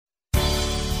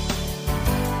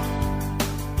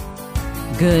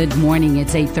Good morning.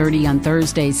 It's 8:30 on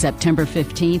Thursday, September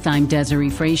 15th. I'm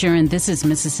Desiree Frazier, and this is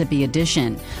Mississippi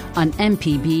Edition on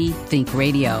MPB Think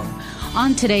Radio.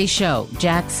 On today's show,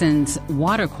 Jackson's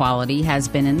water quality has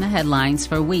been in the headlines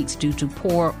for weeks due to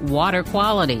poor water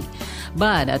quality.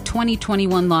 But a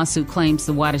 2021 lawsuit claims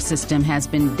the water system has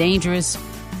been dangerous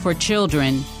for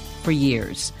children for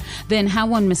years. Then how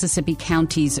one Mississippi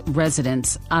County's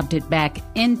residents opted back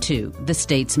into the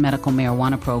state's medical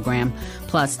marijuana program.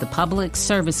 Plus, the Public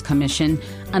Service Commission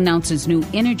announces new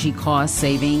energy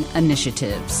cost-saving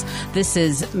initiatives. This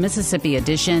is Mississippi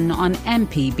Edition on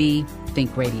MPB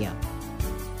Think Radio.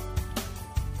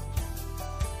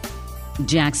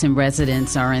 Jackson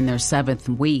residents are in their seventh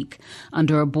week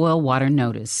under a boil water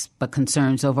notice, but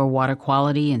concerns over water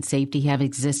quality and safety have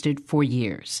existed for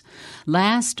years.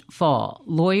 Last fall,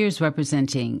 lawyers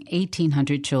representing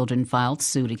 1,800 children filed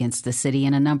suit against the city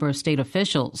and a number of state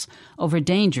officials over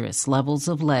dangerous levels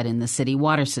of lead in the city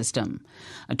water system.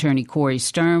 Attorney Corey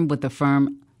Stern with the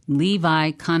firm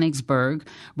Levi Konigsberg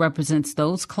represents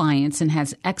those clients and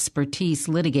has expertise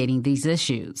litigating these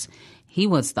issues. He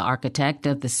was the architect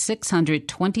of the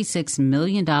 $626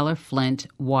 million Flint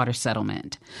water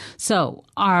settlement. So,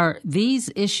 are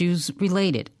these issues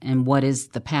related, and what is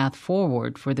the path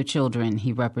forward for the children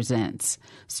he represents?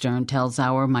 Stern tells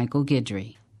our Michael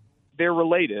Guidry. They're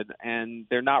related, and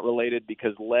they're not related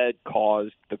because lead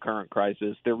caused the current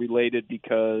crisis. They're related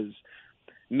because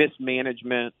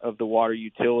mismanagement of the water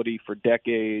utility for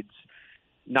decades,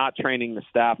 not training the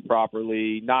staff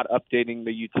properly, not updating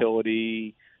the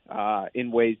utility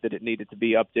in ways that it needed to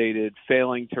be updated,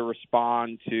 failing to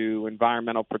respond to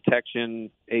Environmental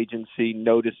Protection Agency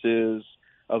notices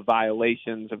of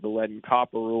violations of the lead and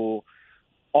copper rule.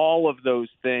 All of those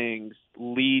things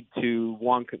lead to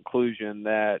one conclusion,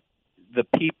 that the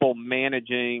people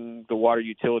managing the water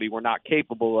utility were not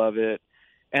capable of it,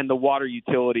 and the water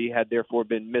utility had therefore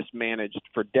been mismanaged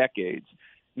for decades.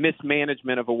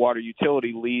 Mismanagement of a water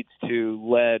utility leads to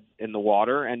lead in the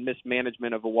water, and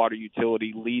mismanagement of a water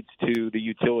utility leads to the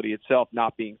utility itself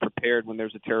not being prepared when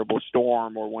there's a terrible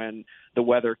storm or when the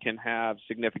weather can have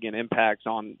significant impacts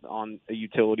on a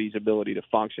utility's ability to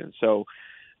function. So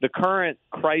the current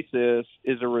crisis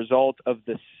is a result of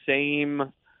the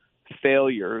same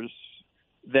failures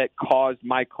that caused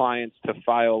my clients to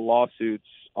file lawsuits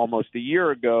almost a year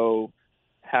ago,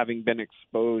 having been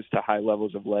exposed to high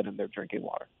levels of lead in their drinking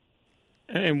water.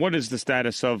 And what is the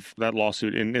status of that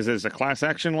lawsuit? And is this a class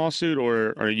action lawsuit,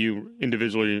 or are you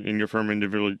individually, in your firm,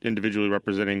 individually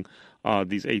representing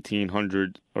these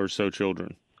 1,800 or so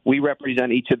children? We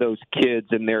represent each of those kids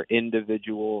in their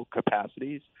individual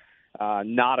capacities,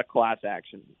 not a class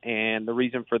action. And the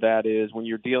reason for that is when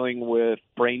you're dealing with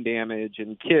brain damage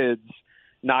in kids,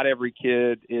 not every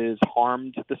kid is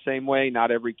harmed the same way. Not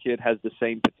every kid has the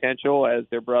same potential as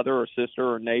their brother or sister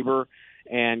or neighbor.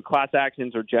 And class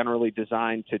actions are generally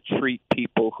designed to treat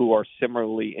people who are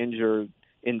similarly injured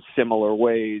in similar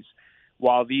ways.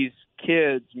 While these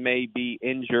kids may be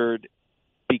injured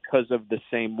because of the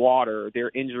same water, their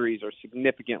injuries are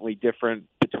significantly different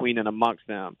between and amongst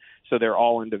them. So they're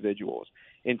all individuals.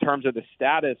 In terms of the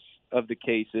status of the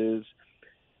cases,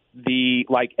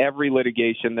 like every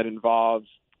litigation that involves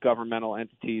governmental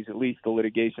entities, at least the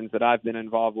litigations that I've been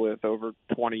involved with over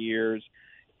 20 years,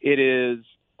 it is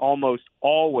almost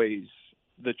always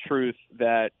the truth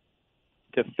that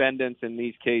defendants in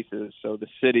these cases, so the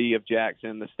city of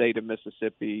Jackson, the state of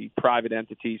Mississippi, private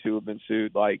entities who have been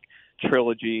sued like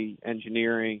Trilogy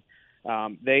Engineering,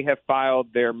 they have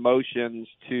filed their motions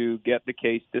to get the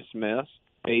case dismissed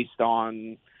based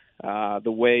on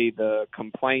the way the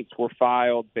complaints were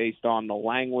filed, based on the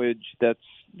language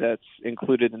that's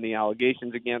included in the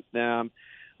allegations against them.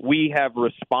 We have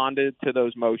responded to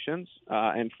those motions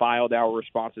and filed our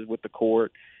responses with the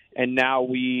court. And now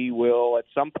we will, at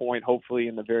some point, hopefully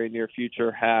in the very near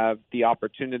future, have the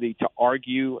opportunity to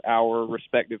argue our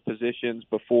respective positions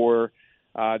before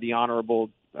the Honorable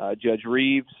Judge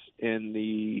Reeves in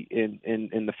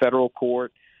the federal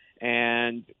court.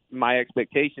 And my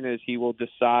expectation is he will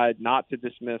decide not to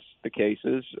dismiss the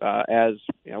cases, as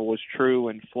was true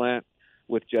in Flint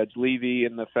with Judge Levy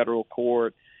in the federal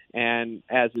court, and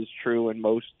as is true in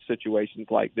most situations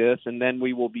like this. And then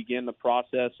we will begin the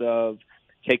process of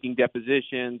taking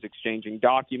depositions, exchanging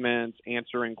documents,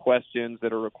 answering questions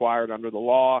that are required under the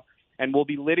law, and we'll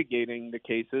be litigating the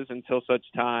cases until such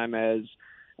time as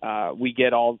we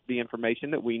get all the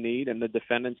information that we need and the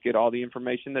defendants get all the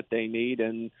information that they need,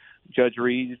 and Judge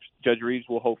Reeves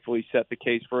will hopefully set the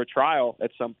case for a trial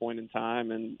at some point in time,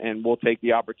 and we'll take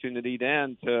the opportunity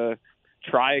then to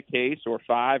try a case or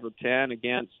 5 or 10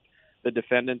 against the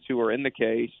defendants who are in the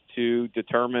case to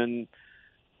determine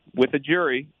with a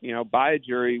jury, by a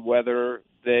jury, whether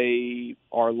they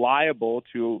are liable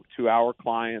to our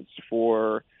clients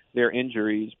for their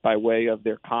injuries by way of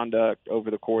their conduct over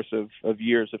the course of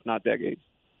years, if not decades.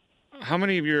 How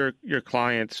many of your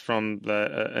clients from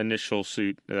the initial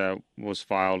suit that was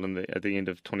filed at the end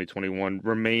of 2021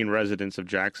 remain residents of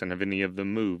Jackson? Have any of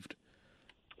them moved?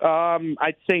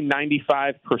 I'd say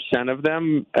 95% of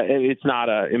them. There's not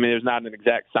an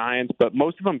exact science, but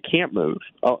most of them can't move.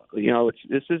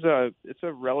 It's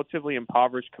a relatively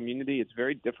impoverished community. It's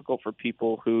very difficult for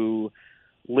people who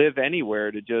live anywhere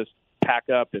to just pack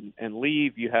up and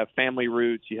leave. You have family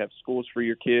roots, you have schools for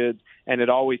your kids, and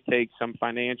it always takes some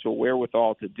financial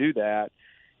wherewithal to do that.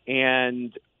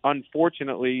 And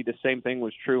unfortunately, the same thing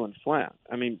was true in Flint.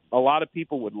 I mean, a lot of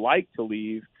people would like to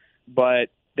leave, but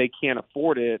they can't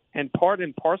afford it. And part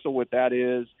and parcel with that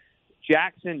is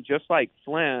Jackson, just like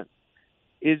Flint,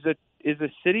 is a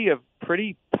city of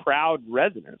pretty proud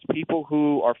residents. People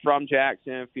who are from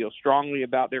Jackson feel strongly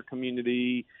about their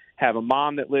community, have a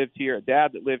mom that lived here, a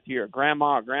dad that lived here, a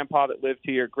grandma, a grandpa that lived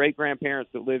here, great-grandparents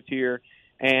that lived here.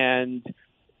 And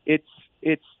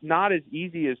it's not as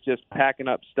easy as just packing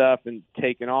up stuff and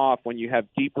taking off when you have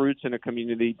deep roots in a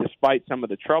community, despite some of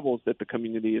the troubles that the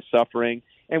community is suffering,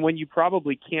 and when you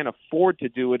probably can't afford to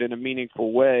do it in a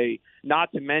meaningful way,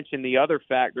 not to mention the other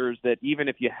factors that even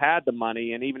if you had the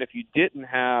money and even if you didn't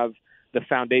have the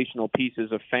foundational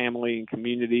pieces of family and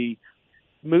community,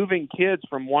 moving kids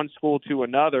from one school to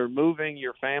another, moving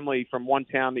your family from one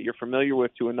town that you're familiar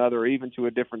with to another, or even to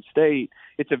a different state,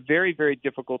 it's a very, very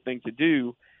difficult thing to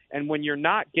do. And when you're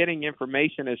not getting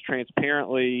information as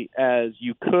transparently as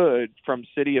you could from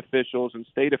city officials and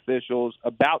state officials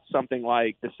about something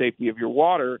like the safety of your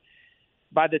water,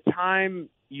 by the time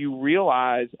you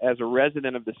realize as a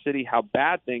resident of the city how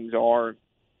bad things are,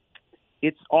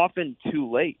 it's often too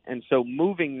late. And so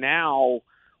moving now,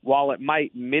 while it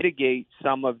might mitigate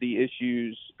some of the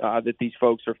issues that these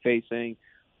folks are facing,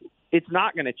 it's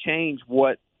not going to change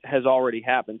what has already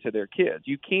happened to their kids.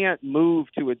 You can't move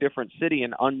to a different city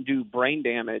and undo brain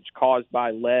damage caused by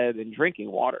lead in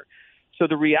drinking water. So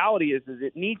the reality is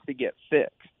it needs to get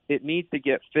fixed. It needs to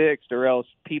get fixed, or else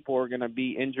people are going to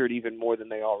be injured even more than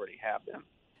they already have been.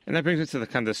 And that brings us to the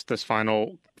kind of this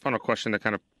final question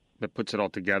that puts it all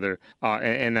together,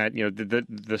 and that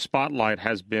the spotlight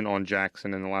has been on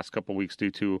Jackson in the last couple of weeks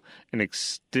due to an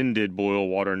extended boil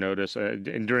water notice,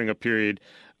 and during a period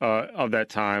of that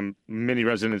time, many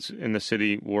residents in the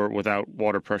city were without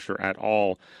water pressure at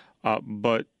all.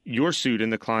 But your suit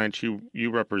and the clients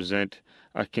you represent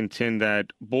contend that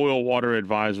boil water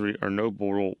advisory or no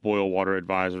boil water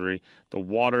advisory, the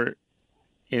water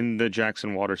in the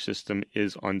Jackson water system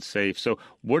is unsafe. So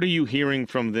what are you hearing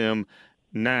from them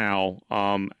now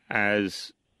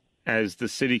as the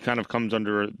city kind of comes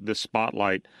under the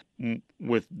spotlight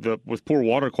with poor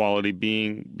water quality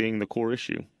being the core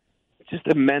issue? Just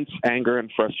immense anger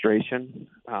and frustration.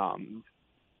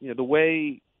 The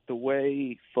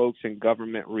way folks in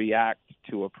government react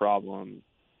to a problem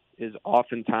is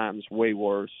oftentimes way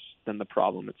worse than the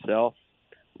problem itself.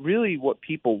 Really, what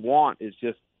people want is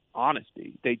just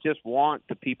honesty. They just want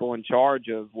the people in charge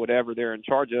of whatever they're in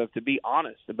charge of to be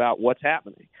honest about what's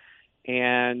happening.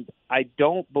 And I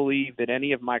don't believe that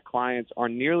any of my clients are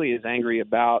nearly as angry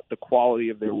about the quality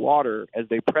of their water as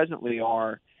they presently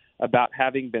are about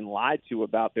having been lied to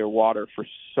about their water for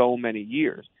so many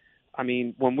years. I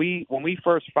mean, when we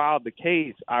first filed the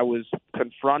case, I was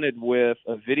confronted with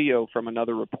a video from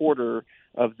another reporter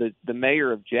of the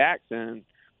mayor of Jackson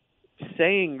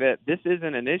saying that this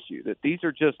isn't an issue, that these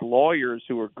are just lawyers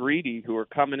who are greedy, who are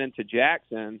coming into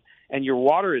Jackson, and your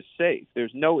water is safe.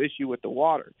 There's no issue with the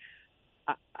water.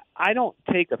 I don't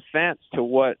take offense to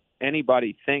what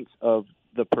anybody thinks of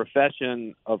the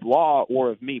profession of law or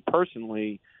of me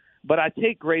personally, but I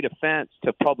take great offense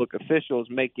to public officials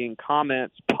making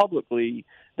comments publicly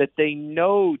that they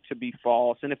know to be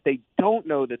false. And if they don't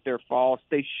know that they're false,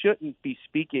 they shouldn't be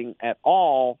speaking at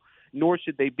all, nor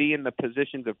should they be in the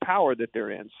positions of power that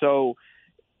they're in. So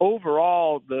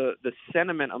overall, the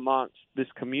sentiment amongst this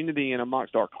community and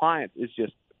amongst our clients is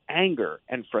just anger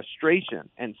and frustration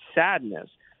and sadness.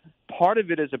 Part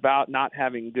of it is about not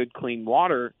having good, clean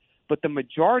water, but the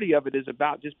majority of it is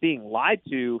about just being lied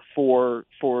to for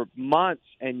months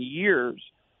and years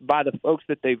by the folks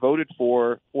that they voted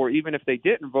for, or even if they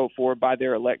didn't vote for, by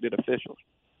their elected officials.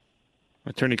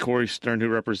 Attorney Corey Stern, who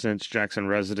represents Jackson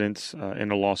residents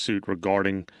in a lawsuit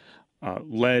regarding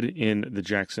lead in the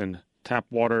Jackson tap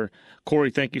water. Corey,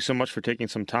 thank you so much for taking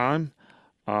some time,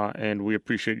 and we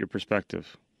appreciate your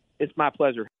perspective. It's my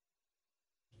pleasure.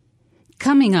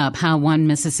 Coming up, how one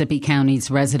Mississippi county's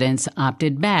residents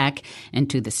opted back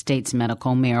into the state's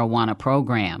medical marijuana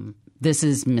program. This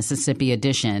is Mississippi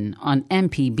Edition on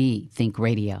MPB Think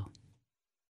Radio.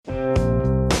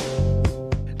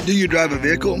 Do you drive a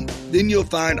vehicle? Then you'll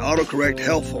find autocorrect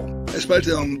helpful,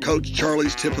 especially on Coach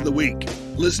Charlie's Tip of the Week.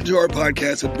 Listen to our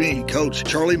podcast with me, Coach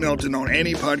Charlie Melton, on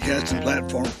any podcasting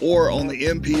platform or on the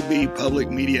MPB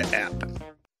Public Media app.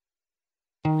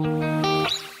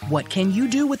 What can you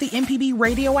do with the MPB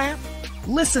radio app?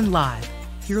 Listen live,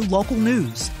 hear local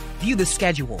news, view the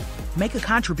schedule, make a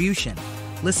contribution,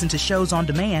 listen to shows on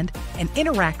demand, and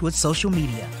interact with social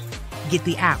media. Get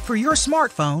the app for your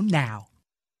smartphone now.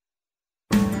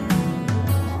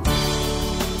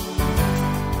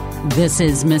 This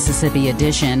is Mississippi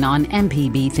Edition on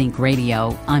MPB Think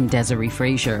Radio. I'm Desiree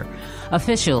Frazier.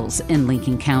 Officials in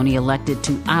Lincoln County elected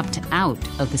to opt out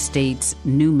of the state's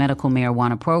new medical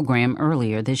marijuana program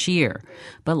earlier this year.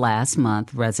 But last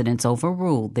month, residents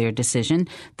overruled their decision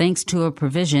thanks to a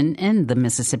provision in the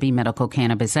Mississippi Medical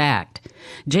Cannabis Act.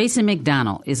 Jason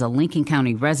McDonald is a Lincoln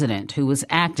County resident who was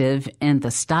active in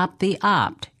the Stop the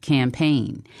Opt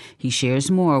campaign. He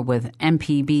shares more with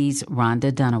MPB's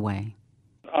Rhonda Dunaway.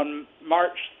 On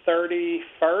March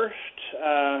 31st,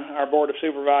 our Board of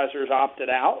Supervisors opted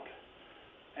out,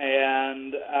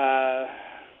 and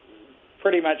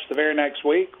pretty much the very next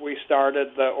week we started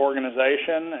the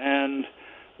organization, and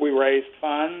we raised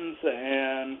funds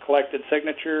and collected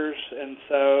signatures, and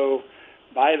so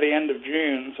by the end of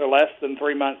June, so less than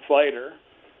 3 months later,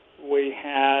 we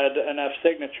had enough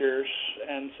signatures,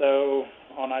 and so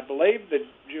on, I believe, the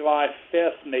July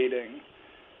 5th meeting,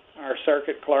 our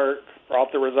circuit clerk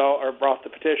brought the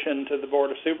petition to the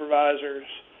Board of Supervisors,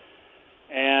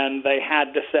 and they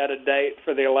had to set a date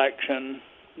for the election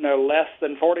no less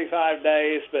than 45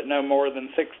 days, but no more than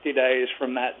 60 days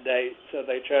from that date. So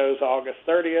they chose August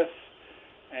 30th,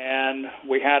 and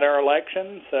we had our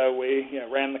election. So we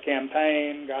ran the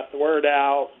campaign, got the word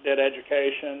out, did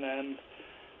education, and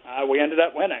we ended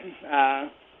up winning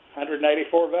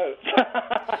 184 votes.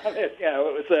 It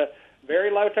was a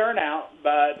very low turnout,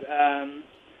 but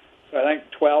so I think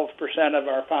 12% of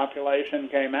our population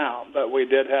came out, but we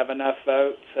did have enough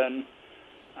votes, and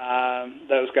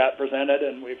those got presented,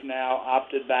 and we've now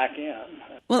opted back in.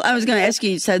 Well, I was going to ask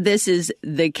you, so this is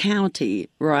the county,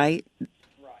 right?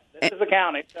 Right. This is the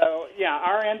county. So,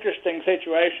 our interesting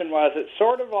situation was it's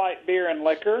sort of like beer and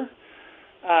liquor.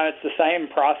 It's the same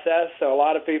process, so a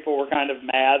lot of people were kind of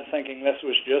mad thinking this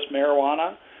was just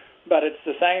marijuana. But it's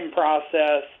the same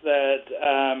process that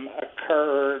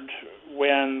occurred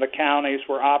when the counties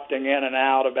were opting in and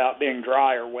out about being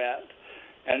dry or wet.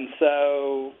 And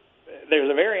so there's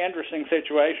a very interesting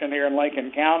situation here in Lincoln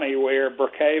County where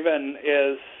Brookhaven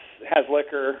has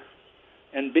liquor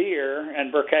and beer,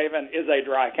 and Brookhaven is a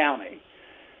dry county.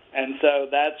 And so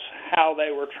that's how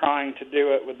they were trying to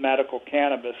do it with medical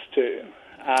cannabis, too.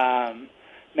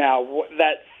 Now,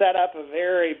 that set up a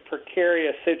very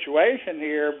precarious situation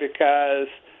here because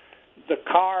the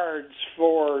cards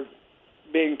for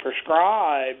being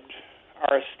prescribed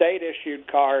are a state-issued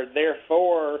card.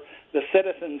 Therefore, the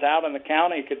citizens out in the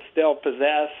county could still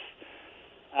possess,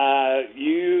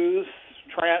 use,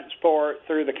 transport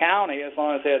through the county as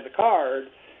long as they had the card.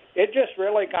 It just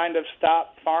really kind of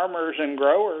stopped farmers and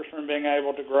growers from being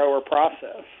able to grow or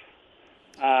process.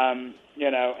 And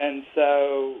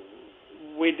so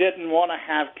we didn't want to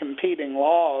have competing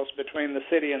laws between the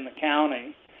city and the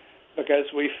county because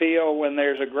we feel when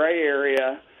there's a gray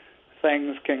area,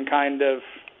 things can kind of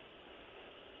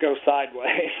go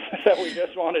sideways. So we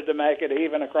just wanted to make it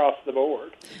even across the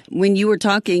board. When you were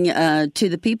talking to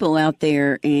the people out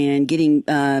there and getting,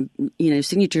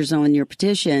 signatures on your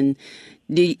petition,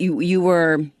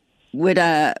 would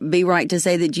I be right to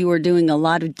say that you were doing a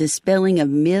lot of dispelling of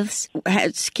myths?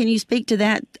 Can you speak to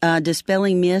that,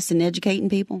 dispelling myths and educating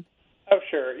people? Oh,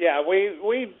 sure. Yeah,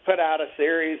 we put out a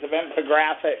series of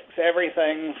infographics,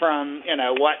 everything from,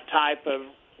 what type of,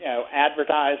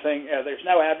 advertising. There's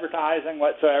no advertising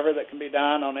whatsoever that can be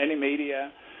done on any media.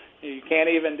 You can't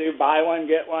even do buy one,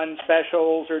 get one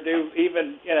specials or do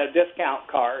even, discount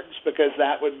cards because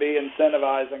that would be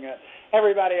incentivizing it.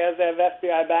 Everybody has to have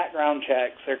FBI background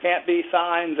checks. There can't be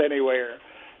signs anywhere.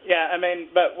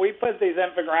 But we put these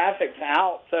infographics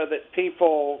out so that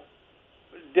people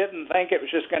didn't think it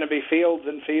was just going to be fields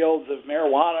and fields of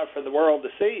marijuana for the world to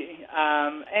see.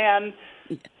 And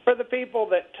for the people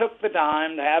that took the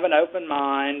time to have an open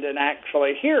mind and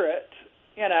actually hear it,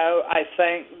 I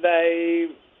think they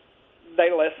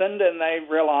listened and they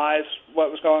realized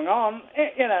what was going on.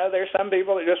 There's some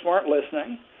people that just weren't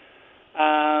listening.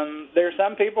 There's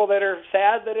some people that are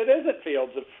sad that it isn't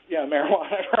fields of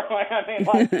marijuana growing. I mean,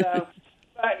 so,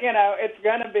 but it's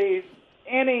going to be,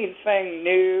 anything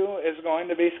new is going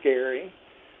to be scary.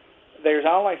 There's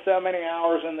only so many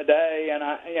hours in the day,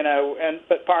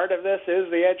 but part of this is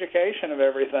the education of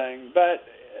everything. But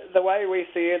the way we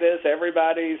see it is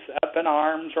everybody's up in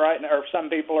arms right now, or some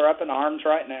people are up in arms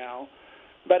right now.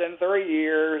 But in 3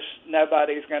 years,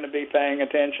 nobody's going to be paying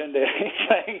attention to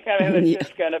anything. I mean, it's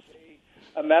just going to be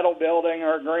a metal building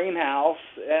or a greenhouse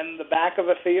in the back of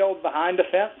a field behind a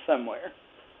fence somewhere.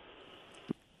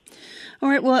 All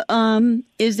right. Well,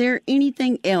 is there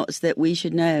anything else that we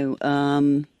should know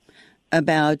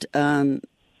about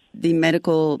the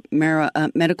medical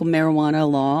marijuana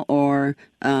law or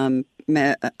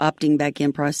opting back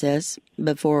in process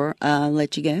before I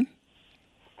let you go?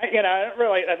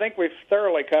 I think we've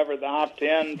thoroughly covered the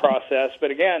opt-in process.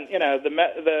 But again,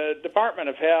 the Department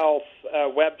of Health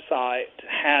website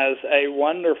has a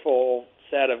wonderful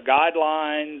set of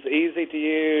guidelines, easy to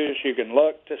use. You can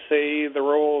look to see the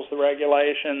rules, the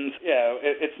regulations.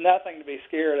 It's nothing to be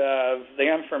scared of.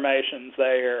 The information's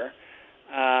there.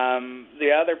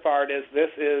 The other part is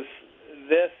this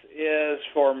is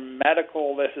for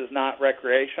medical. This is not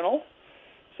recreational.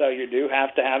 So you do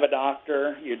have to have a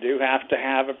doctor. You do have to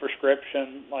have a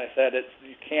prescription. Like I said,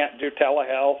 you can't do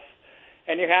telehealth.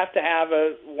 And you have to have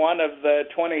one of the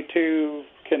 22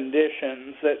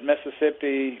 conditions that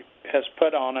Mississippi has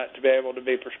put on it to be able to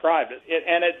be prescribed.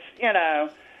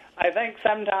 I think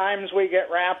sometimes we get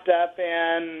wrapped up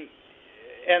in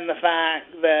the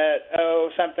fact that,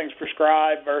 something's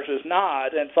prescribed versus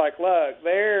not. And it's like, look,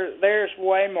 there's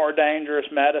way more dangerous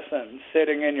medicines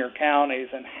sitting in your counties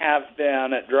and have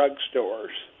been at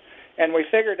drugstores. And we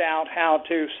figured out how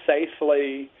to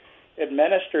safely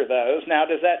administer those. Now,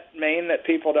 does that mean that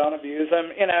people don't abuse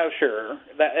them? Sure,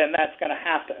 and that's going to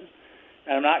happen.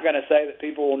 And I'm not going to say that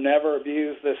people will never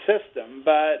abuse the system,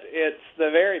 but it's the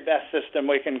very best system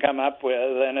we can come up with,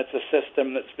 and it's a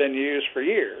system that's been used for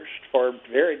years for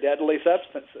very deadly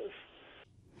substances.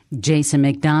 Jason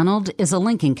McDonald is a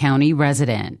Lincoln County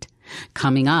resident.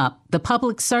 Coming up, the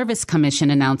Public Service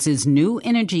Commission announces new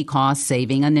energy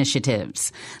cost-saving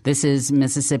initiatives. This is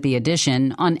Mississippi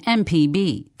Edition on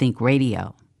MPB Think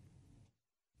Radio.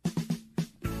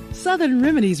 Southern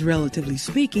Remedies, Relatively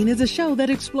Speaking, is a show that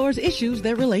explores issues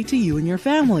that relate to you and your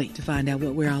family. To find out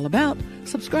what we're all about,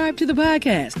 subscribe to the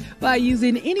podcast by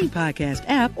using any podcast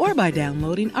app or by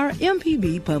downloading our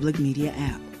MPB Public Media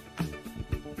app.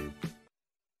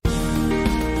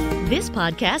 This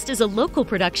podcast is a local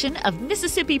production of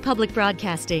Mississippi Public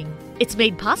Broadcasting. It's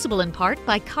made possible in part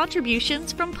by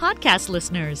contributions from podcast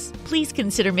listeners. Please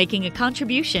consider making a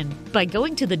contribution by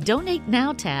going to the Donate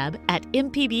Now tab at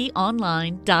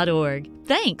mpbonline.org.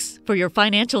 Thanks for your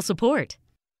financial support.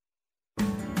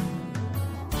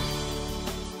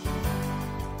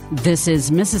 This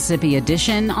is Mississippi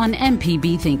Edition on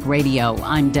MPB Think Radio.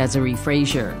 I'm Desiree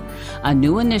Frazier. A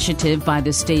new initiative by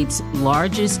the state's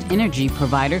largest energy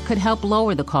provider could help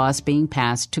lower the cost being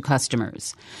passed to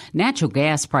customers. Natural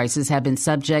gas prices have been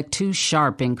subject to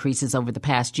sharp increases over the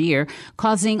past year,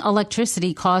 causing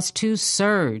electricity costs to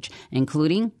surge,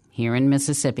 including here in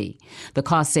Mississippi. The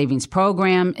cost savings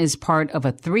program is part of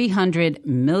a $300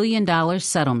 million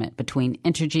settlement between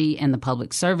Entergy and the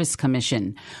Public Service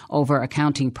Commission over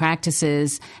accounting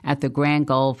practices at the Grand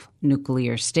Gulf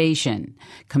Nuclear Station.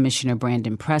 Commissioner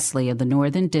Brandon Presley of the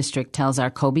Northern District tells our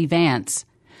Kobe Vance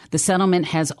the settlement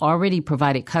has already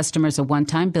provided customers a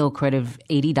one-time bill credit of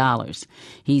 $80.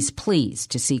 He's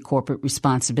pleased to see corporate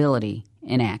responsibility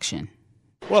in action.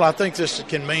 Well, I think this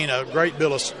can mean a great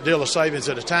deal of savings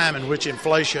at a time in which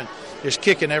inflation is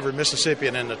kicking every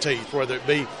Mississippian in the teeth, whether it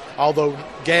be, although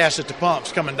gas at the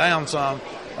pump's coming down some,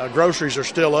 groceries are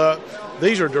still up.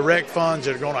 These are direct funds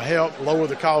that are going to help lower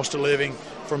the cost of living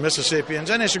for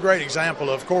Mississippians, and it's a great example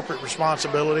of corporate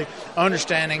responsibility,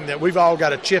 understanding that we've all got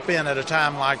to chip in at a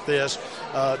time like this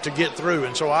to get through.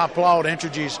 And so I applaud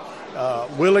Entergy's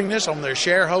willingness on their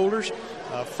shareholders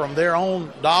from their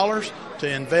own dollars to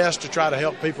invest to try to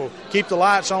help people keep the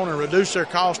lights on and reduce their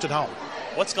cost at home.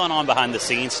 What's gone on behind the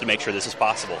scenes to make sure this is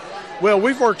possible? Well,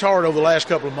 we've worked hard over the last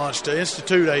couple of months to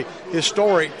institute a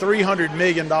historic $300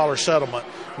 million settlement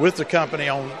with the company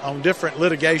on different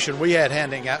litigation we had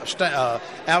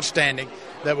outstanding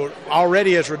that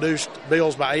already has reduced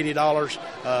bills by $80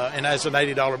 and as an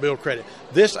 $80 bill credit.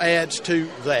 This adds to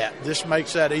that. This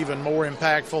makes that even more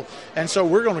impactful. And so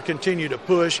we're going to continue to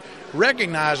push,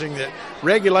 recognizing that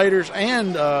regulators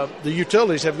and the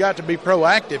utilities have got to be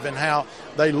proactive in how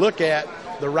they look at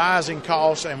the rising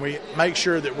costs, and we make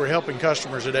sure that we're helping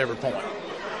customers at every point.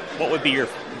 What would be your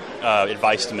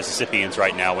advice to Mississippians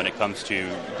right now when it comes to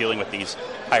dealing with these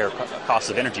higher costs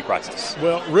of energy prices?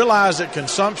 Well, realize that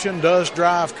consumption does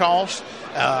drive costs,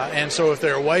 and so if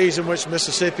there are ways in which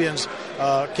Mississippians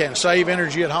can save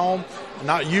energy at home,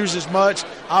 not use as much,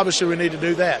 obviously we need to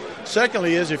do that.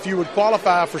 Secondly is, if you would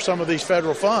qualify for some of these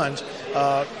federal funds,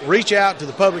 reach out to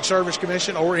the Public Service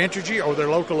Commission or Entergy or their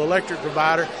local electric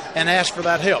provider and ask for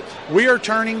that help. We are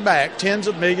turning back tens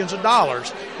of millions of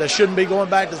dollars that shouldn't be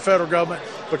going back to the federal government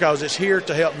because it's here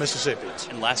to help Mississippians.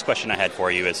 And last question I had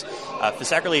for you is,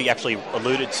 Fisackerly actually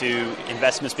alluded to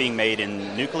investments being made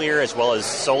in nuclear as well as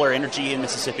solar energy in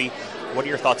Mississippi. What are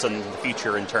your thoughts on the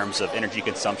future in terms of energy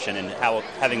consumption and how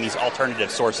having these alternative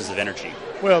sources of energy?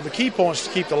 Well, the key point is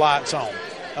to keep the lights on.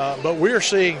 But we're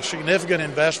seeing significant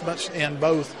investments in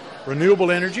both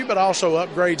renewable energy, but also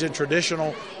upgrades in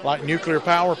traditional, like nuclear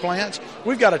power plants.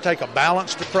 We've got to take a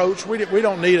balanced approach. We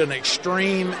don't need an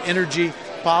extreme energy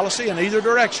policy in either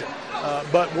direction.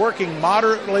 But working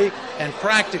moderately and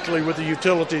practically with the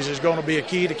utilities is going to be a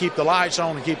key to keep the lights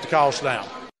on and keep the costs down.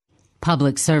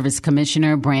 Public Service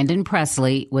Commissioner Brandon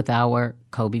Presley with our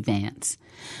Kobe Vance.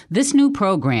 This new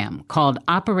program, called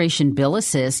Operation Bill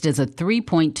Assist, is a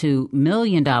 $3.2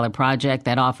 million project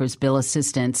that offers bill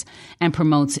assistance and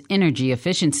promotes energy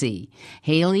efficiency.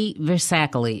 Haley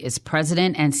Fisackerly is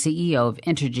president and CEO of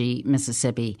Entergy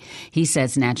Mississippi. He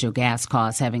says natural gas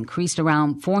costs have increased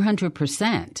around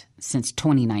 400% since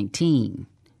 2019.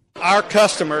 Our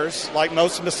customers, like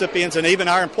most Mississippians and even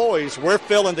our employees, we're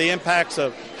feeling the impacts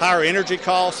of higher energy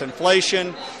costs,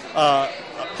 inflation,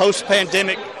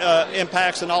 post-pandemic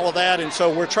impacts and all of that. And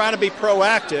so we're trying to be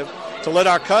proactive to let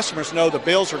our customers know the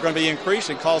bills are going to be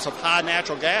increasing because of high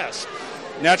natural gas.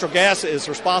 Natural gas is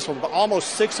responsible for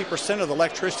almost 60% of the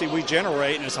electricity we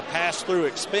generate, and it's a pass-through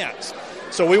expense.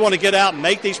 So we want to get out and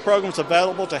make these programs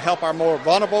available to help our more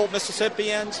vulnerable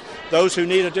Mississippians, those who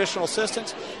need additional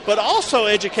assistance, but also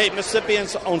educate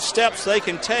Mississippians on steps they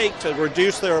can take to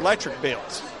reduce their electric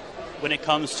bills. When it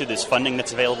comes to this funding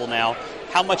that's available now,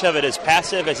 how much of it is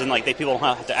passive, as in like people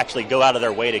don't have to actually go out of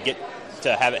their way to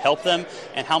have it help them,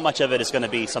 and how much of it is going to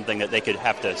be something that they could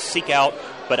have to seek out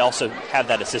but also have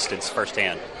that assistance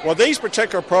firsthand? Well, these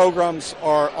particular programs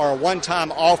are a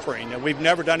one-time offering, and we've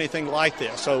never done anything like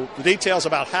this. So the details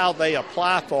about how they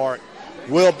apply for it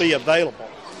will be available.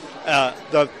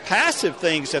 The passive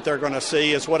things that they're going to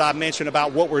see is what I mentioned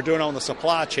about what we're doing on the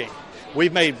supply chain.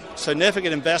 We've made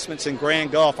significant investments in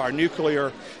Grand Gulf, our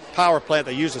nuclear power plant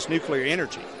that uses nuclear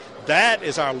energy. That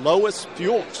is our lowest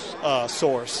fuel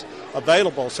source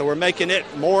available, so we're making it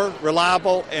more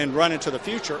reliable and run into the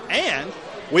future. And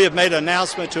we have made an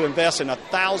announcement to invest in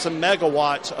 1,000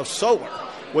 megawatts of solar,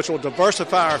 which will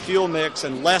diversify our fuel mix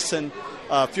and lessen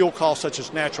fuel costs such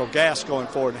as natural gas going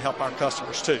forward and help our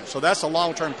customers too. So that's a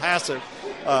long-term passive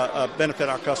benefit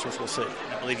our customers will see.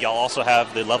 I believe y'all also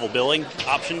have the level billing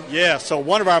option? Yeah, so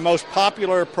one of our most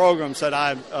popular programs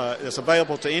that is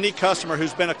available to any customer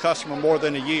who's been a customer more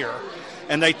than a year,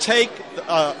 and they take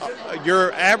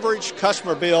your average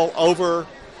customer bill over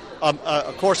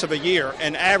a course of a year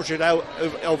and average it out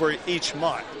over each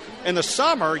month. In the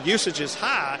summer, usage is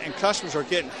high, and customers are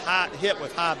getting hit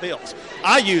with high bills.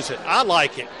 I use it. I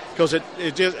like it because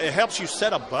it helps you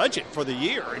set a budget for the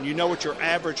year, and you know what your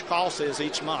average cost is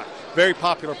each month. Very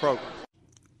popular program.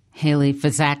 Haley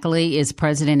Fisackerly is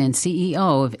president and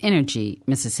CEO of Entergy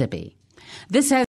Mississippi. This has